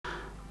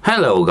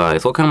Hello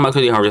guys, welcome back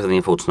to the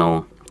HardReset.Info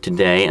channel.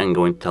 Today I'm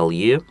going to tell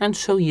you and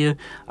show you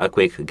a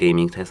quick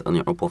gaming test on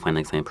your OPPO Find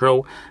X9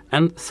 Pro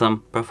and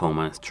some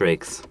performance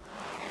tricks.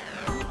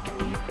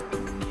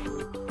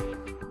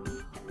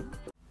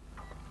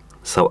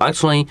 So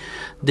actually,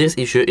 this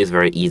issue is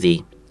very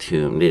easy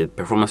the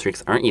performance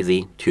tricks are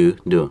easy to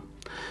do.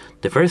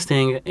 The first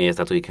thing is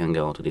that we can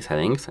go to the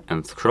settings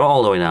and scroll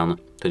all the way down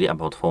to the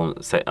about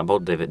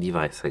the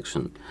device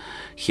section.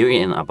 Here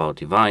in about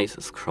device,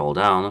 scroll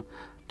down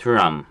to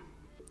RAM,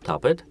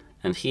 tap it,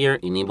 and here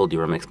enable the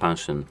RAM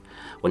expansion.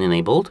 When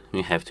enabled,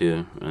 you have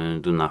to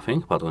do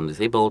nothing, but when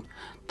disabled,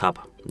 tap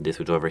this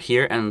switch over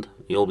here and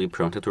you'll be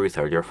prompted to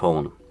restart your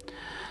phone.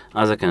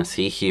 As you can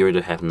see here,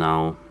 you have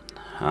now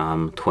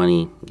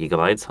 20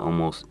 gigabytes,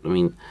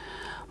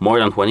 more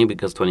than 20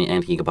 because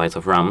 28 gigabytes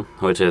of RAM,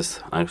 which is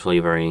actually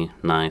a very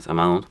nice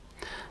amount,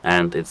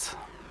 and it's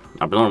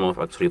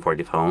abnormal actually for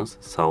the phones,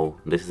 so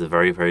this is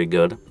very, very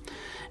good.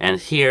 And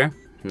here,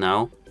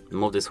 now,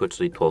 move the switch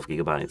to 12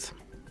 gigabytes.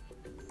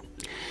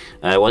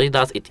 What it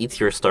does, it eats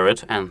your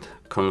storage and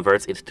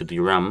converts it to the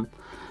RAM,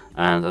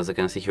 and as you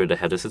can see here,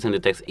 the system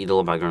detects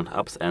idle background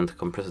apps and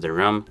compresses the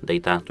RAM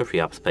data to free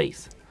up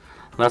space.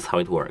 That's how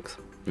it works.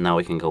 Now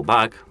we can go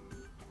back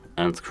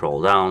and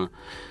scroll down,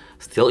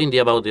 still in the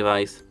About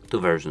device, to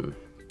version.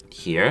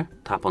 Here,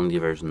 tap on the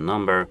version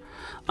number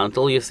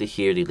until you see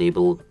here the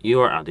label "You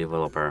are a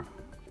developer."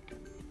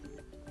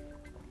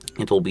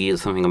 It will be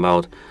something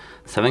about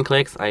 7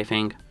 clicks, I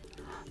think.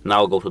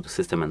 Now go to the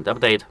system and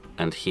update,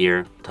 and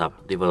here tap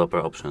developer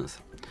options.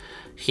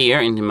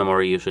 Here in the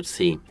memory you should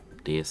see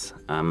this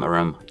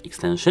RAM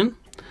extension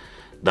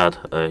that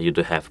you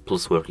do have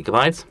plus 12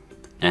 gigabytes,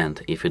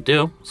 and if you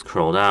do,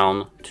 scroll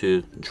down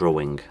to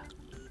drawing.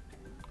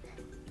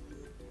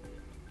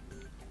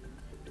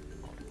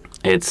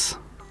 It's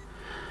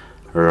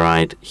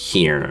right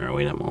here,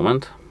 wait a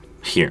moment,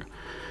 here,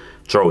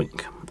 drawing.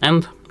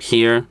 And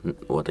here,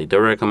 what I do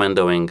recommend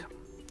doing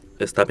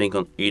is tapping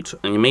on each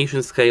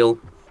animation scale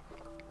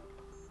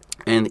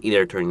and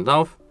either turn it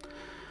off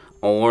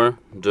or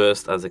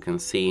just, as you can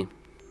see,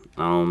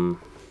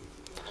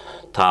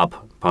 tap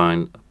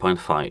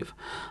 0.5,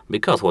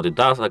 because what it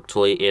does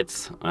actually,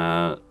 it's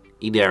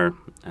either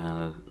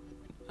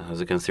as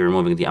you can see,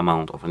 removing the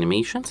amount of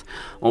animations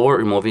or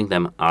removing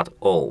them at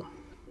all.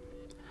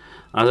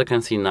 As you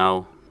can see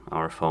now,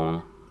 our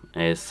phone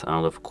is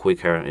kind of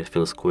quicker, it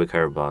feels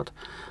quicker, but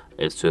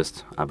it's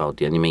just about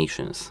the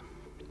animations.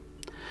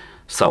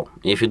 So,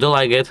 if you do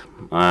like it,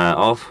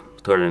 off,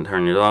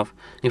 turn it off.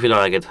 If you don't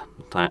like it,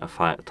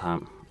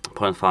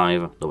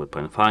 0.5, do it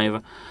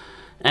 0.5.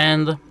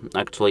 And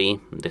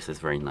actually, this is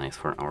very nice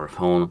for our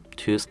phone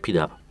to speed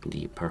up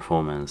the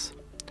performance.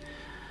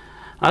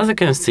 As you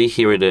can see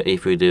here,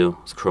 if we do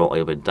scroll a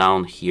little bit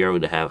down, here we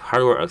have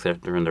hardware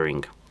accelerated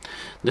rendering.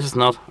 This is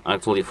not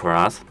actually for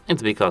us,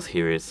 it's because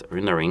here is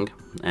rendering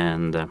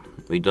and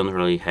we don't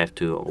really have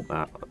to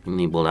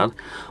enable that,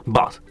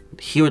 but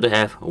here they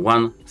have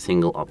one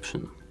single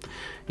option.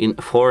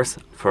 Enforce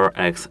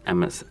 4x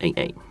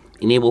MSAA.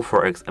 Enable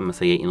 4x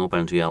MSAA in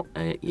OpenGL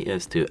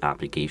ES2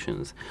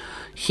 applications.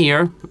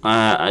 Here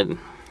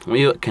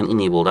you can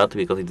enable that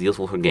because it's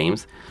useful for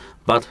games,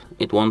 but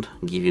it won't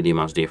give you the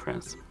much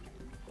difference.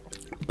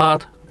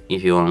 But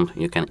if you want,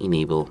 you can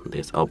enable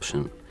this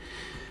option.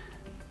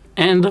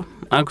 And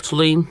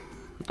actually,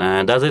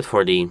 that's it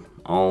for the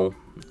all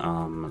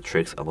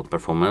tricks about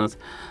performance.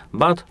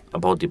 But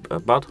we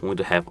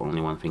do have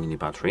only one thing in the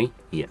battery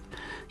yet.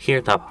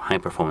 Here, tap high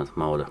performance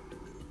mode,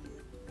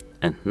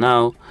 and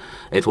now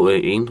it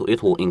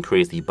will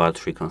increase the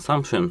battery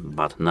consumption.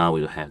 But now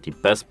we have the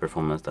best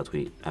performance that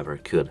we ever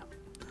could.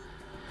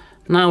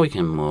 Now we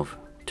can move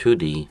to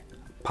the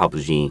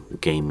PUBG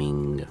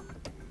gaming.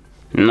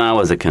 Now,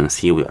 as you can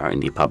see, we are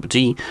in the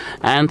PUBG,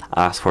 and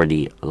as for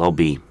the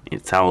lobby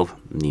itself,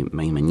 the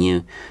main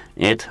menu,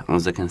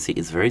 as you can see,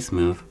 it's very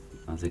smooth.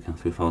 As you can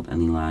see, without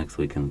any lags,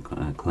 we can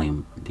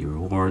claim the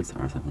rewards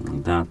or something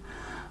like that.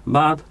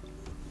 But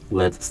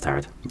let's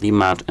start the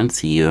match and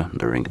see you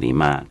during the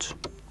match.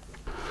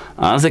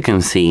 As you can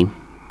see,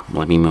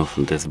 let me move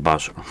this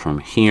brush from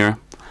here.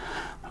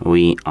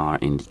 We are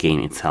in the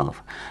game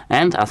itself,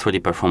 and as for the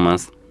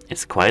performance,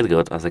 it's quite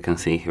good. As you can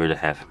see here, they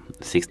have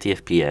 60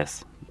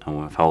 FPS.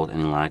 Without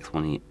any lags,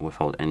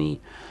 without any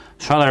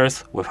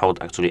shudders, without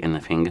actually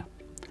anything.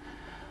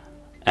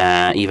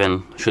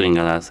 Even shooting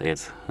at us,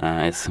 it's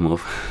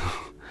smooth.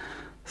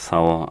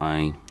 So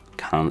I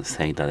can't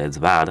say that it's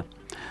bad.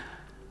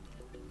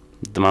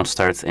 The match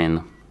starts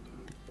in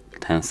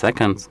 10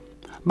 seconds,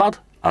 but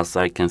as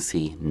I can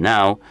see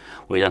now,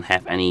 we don't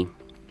have any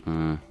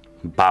very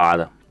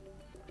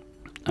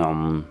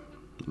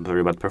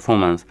bad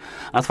performance.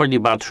 As for the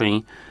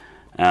battery,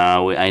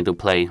 I do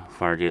play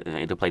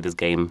this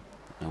game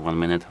 1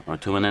 minute or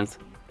 2 minutes,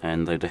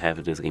 and I do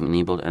have this game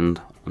enabled,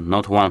 and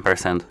not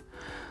 1%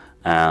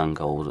 went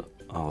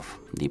off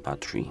the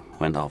battery.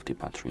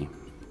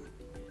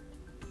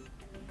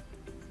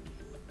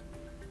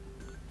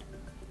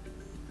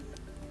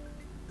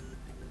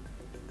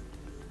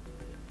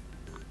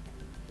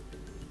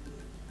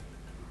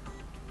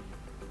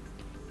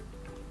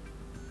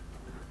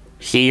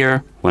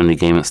 here, when the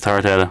game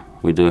started,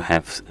 we do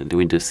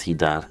see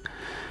that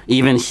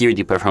even here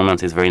the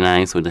performance is very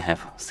nice. We do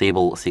have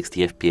stable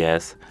 60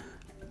 FPS.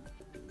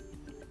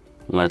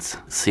 Let's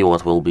see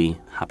what will be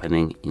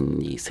happening in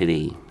the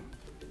city.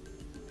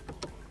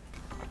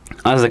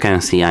 As you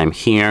can see, I'm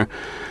here,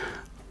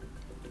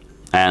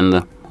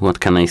 and what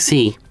can I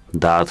see?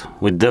 That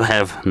we do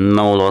have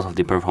no loss of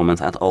the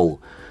performance at all.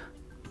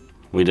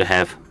 We do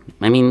have,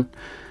 I mean,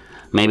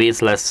 maybe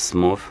it's less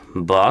smooth,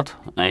 but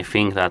I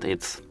think that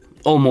it's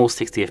almost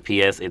 60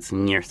 FPS, it's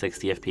near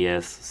 60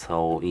 FPS,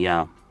 so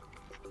yeah.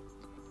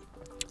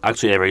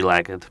 Actually, I really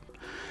like it.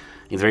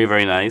 It's very,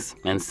 very nice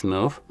and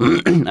smooth.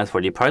 As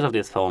for the price of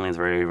this phone, it's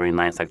very, very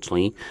nice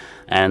actually,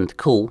 and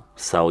cool,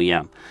 so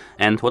yeah.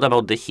 And what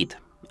about the heat?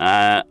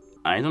 I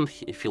don't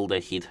feel the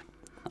heat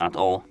at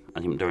all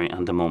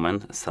at the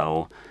moment,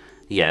 so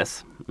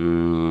yes,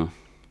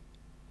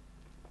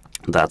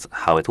 that's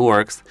how it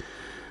works.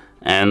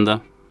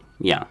 And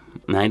yeah,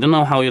 I don't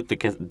know how you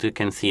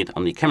can see it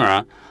on the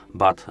camera,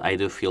 but I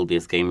do feel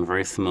this game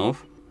very smooth.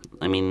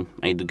 I mean,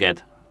 I do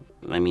get,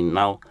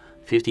 now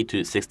 50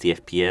 to 60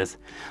 FPS.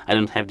 I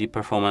don't have the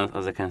performance,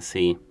 as you can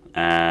see,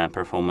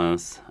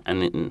 performance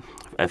and in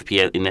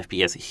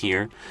FPS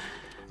here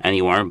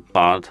anywhere,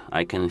 but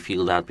I can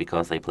feel that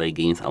because I play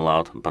games a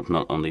lot, but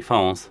not on the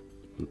phones,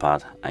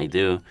 but I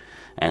do.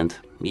 And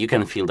you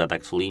can feel that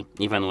actually,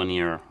 even when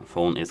your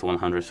phone is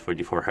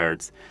 134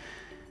 Hz,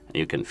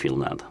 you can feel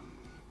that.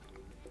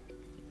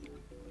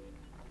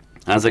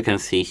 As you can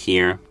see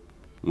here,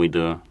 we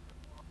do,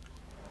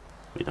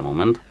 wait a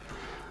moment,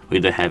 we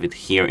do have it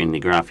here in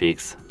the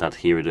graphics, that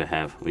here we do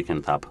have, we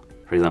can tap,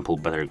 for example,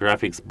 better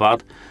graphics,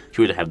 but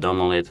here we do have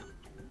download it,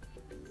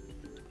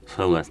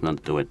 so let's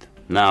not do it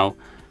now.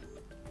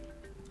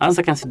 As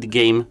you can see, the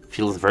game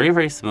feels very,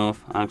 very smooth,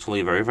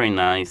 actually very, very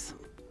nice.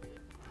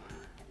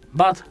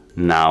 But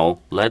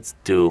now let's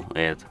do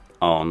it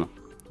on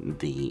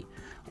the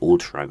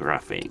ultra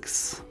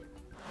graphics.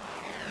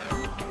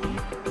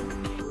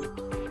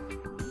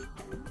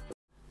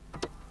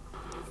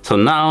 So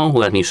now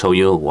let me show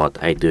you what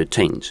I do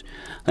change.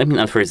 Let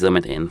me first zoom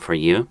it in for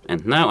you.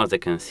 And now, as you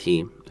can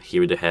see,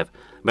 here we do have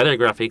better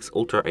graphics,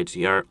 ultra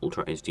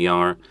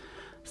HDR,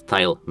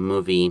 style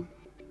movie,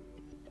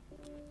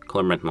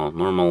 color rate mode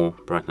normal,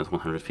 brightness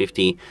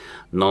 150,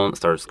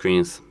 non-start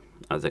screens,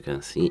 as you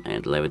can see,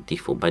 and leave it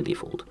default by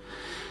default.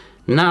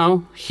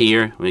 Now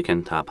here we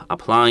can tap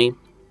apply,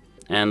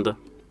 and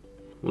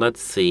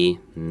let's see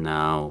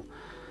now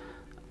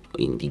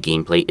in the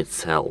gameplay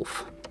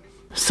itself.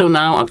 So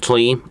now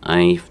actually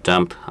I've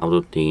jumped out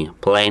of the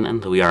plane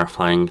and we are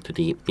flying to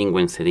the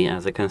Penguin City,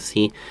 as you can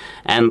see,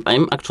 and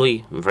I'm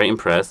actually very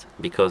impressed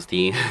because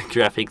the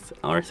graphics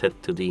are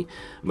set to the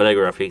better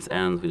graphics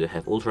and we do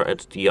have ultra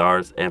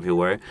HDRs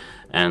everywhere,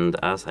 and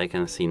as I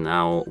can see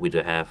now we do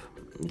have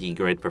the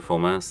great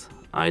performance.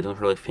 I don't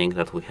really think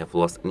that we have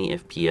lost any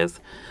FPS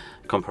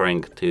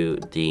comparing to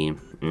the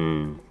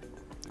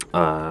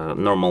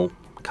normal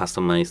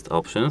customized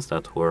options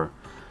that were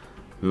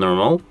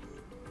normal.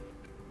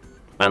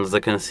 And as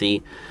you can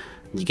see,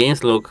 the game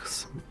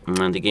looks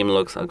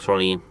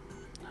actually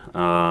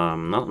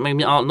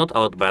not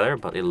out better,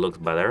 but it looks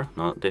better.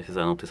 This is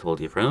a noticeable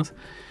difference.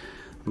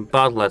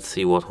 But let's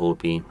see what will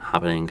be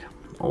happening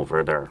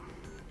over there.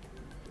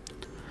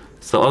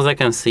 So as I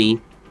can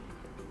see,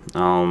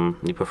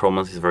 the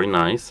performance is very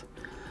nice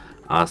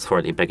as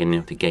for the beginning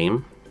of the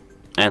game,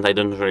 and I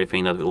don't really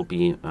think that it will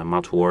be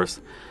much worse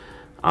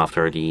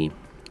after the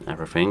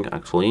everything,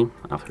 actually,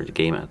 after the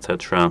game,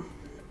 etc.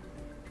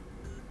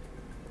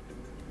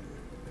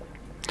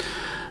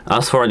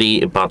 As for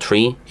the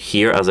battery,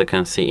 here, as you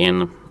can see,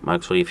 in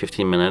actually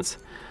 15 minutes,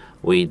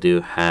 we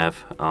do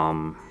have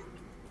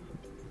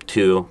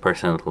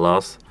 2%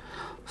 loss.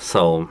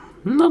 So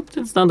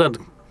it's not that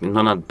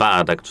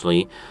bad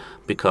actually,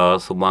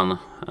 because one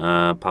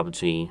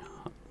PUBG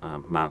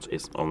match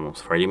is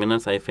almost 30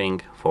 minutes, I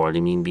think,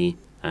 40 maybe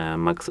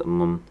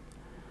maximum,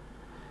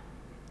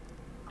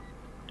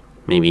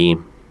 maybe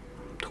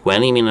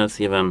 20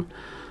 minutes even.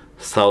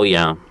 So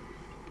yeah,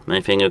 I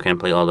think you can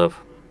play all of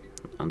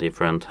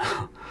different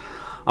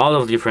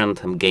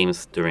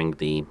games during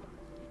the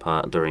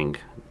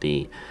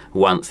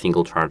one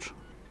single charge.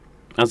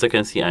 As you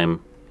can see,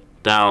 I'm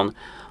down,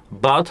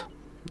 but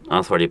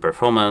as for the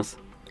performance,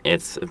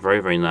 it's very,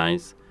 very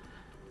nice.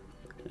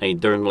 I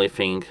don't really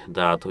think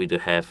that we do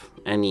have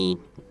any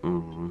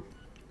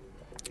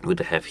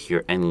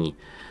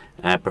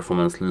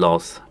performance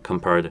loss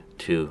compared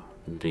to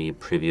the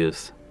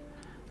previous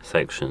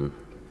actually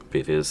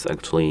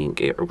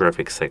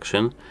graphics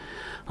section.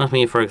 Let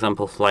me, for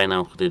example, fly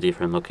now to the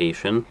different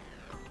location.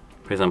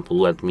 For example,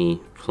 let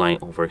me fly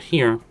over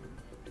here.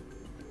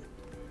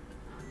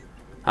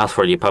 As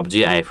for the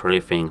PUBG, I really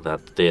think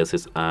that this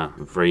is a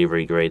very,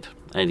 very great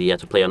idea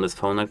to play on this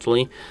phone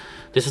actually.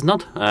 This is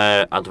not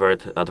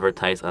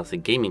advertised as a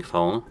gaming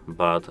phone,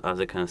 but as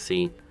you can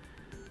see,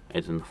 I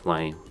didn't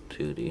fly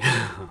to the...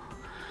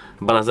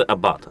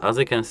 but as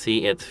you can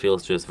see, it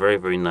feels just very,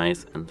 very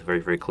nice and very,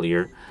 very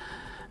clear.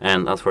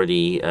 And as for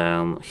the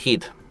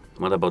heat,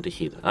 what about the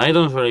heat? I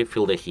don't really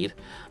feel the heat.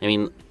 I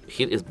mean,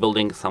 heat is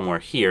building somewhere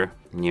here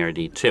near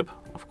the chip,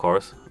 of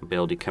course,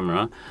 below the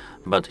camera,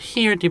 but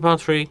here the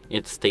battery,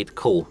 it stayed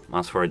cool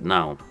as for it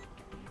now.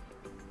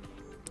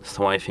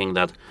 So I think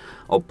that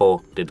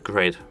OPPO did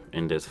great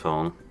in this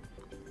phone,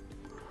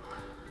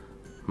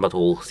 but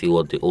we'll see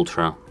what the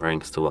Ultra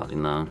brings to us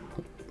in a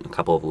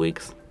couple of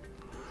weeks.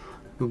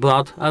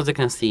 But as you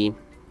can see,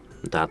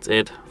 that's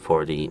it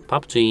for the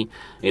PUBG.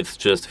 It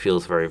just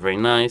feels very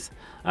nice.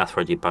 As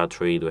for the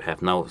battery, we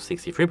have now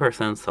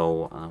 63%,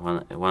 so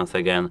once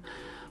again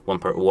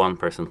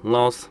 1%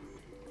 loss.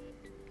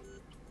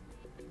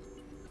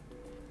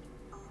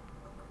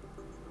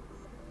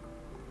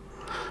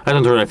 I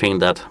don't really think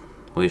that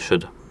we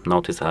should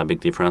notice a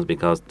big difference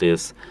because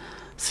this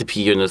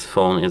CPU in this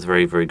phone is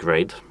very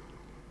great.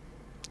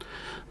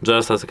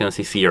 Just as you can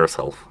see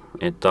yourself,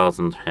 it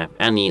doesn't have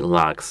any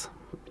lags,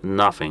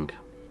 nothing.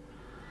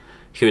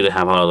 Here they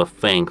have a lot of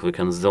things. We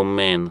can zoom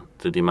in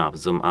to the map,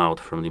 zoom out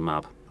from the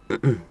map,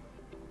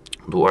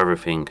 do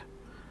everything.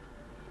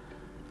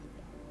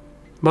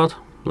 But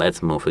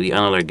let's move to the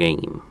another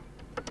game.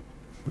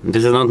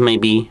 This is not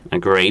maybe a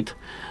great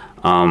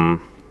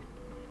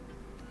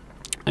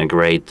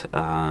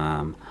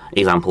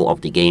example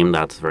of the game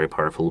that's very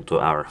powerful to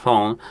our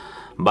phone,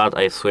 but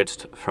I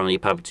switched from the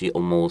PUBG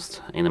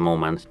almost in a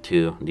moment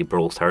to the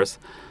Brawl Stars,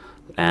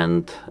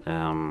 and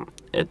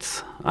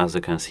it's, as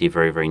you can see,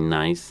 very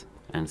nice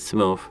and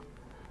smooth.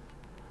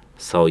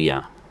 So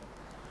yeah,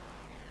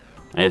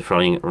 I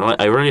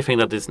really think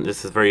that this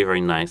is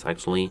very nice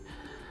actually.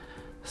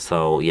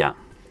 So yeah.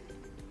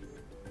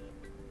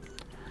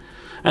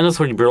 And as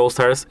for the Brawl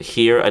Stars,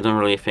 here I don't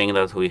really think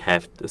that we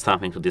have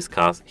something to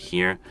discuss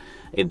here.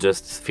 It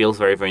just feels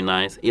very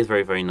nice, is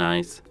very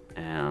nice,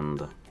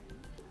 and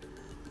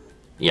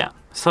yeah.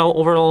 So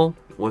overall,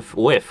 with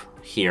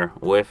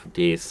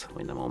these,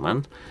 wait a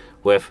moment,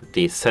 with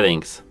these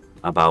settings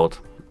about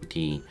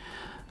the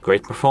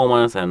great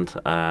performance and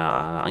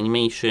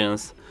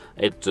animations,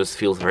 it just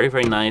feels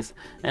very nice.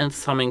 And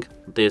summing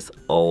this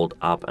all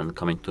up and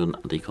coming to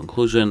the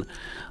conclusion,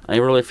 I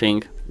really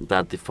think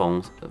that the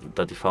phone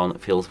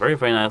feels very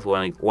nice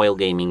while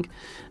gaming,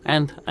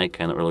 and I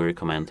can really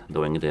recommend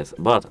doing this.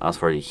 But as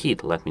for the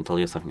heat, let me tell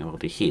you something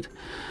about the heat.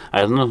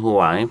 I don't know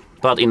why,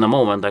 but in a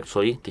moment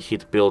actually the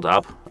heat built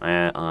up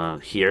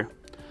here,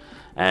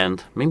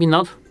 and maybe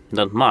not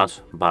that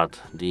much,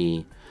 but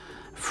the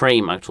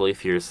frame actually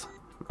feels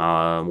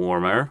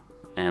warmer,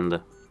 and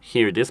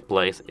here this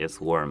place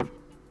is warm.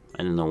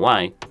 I don't know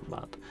why,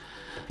 but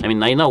I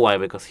mean, I know why,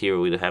 because here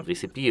we have the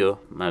CPU,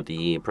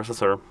 the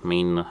processor,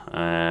 main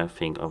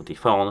thing of the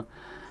phone,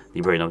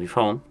 the brain of the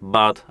phone,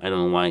 but I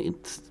don't know why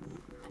it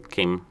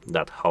came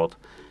that hot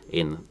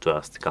in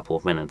just a couple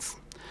of minutes.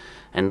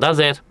 And that's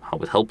it.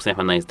 Hope it helps you have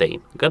a nice day.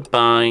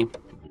 Goodbye.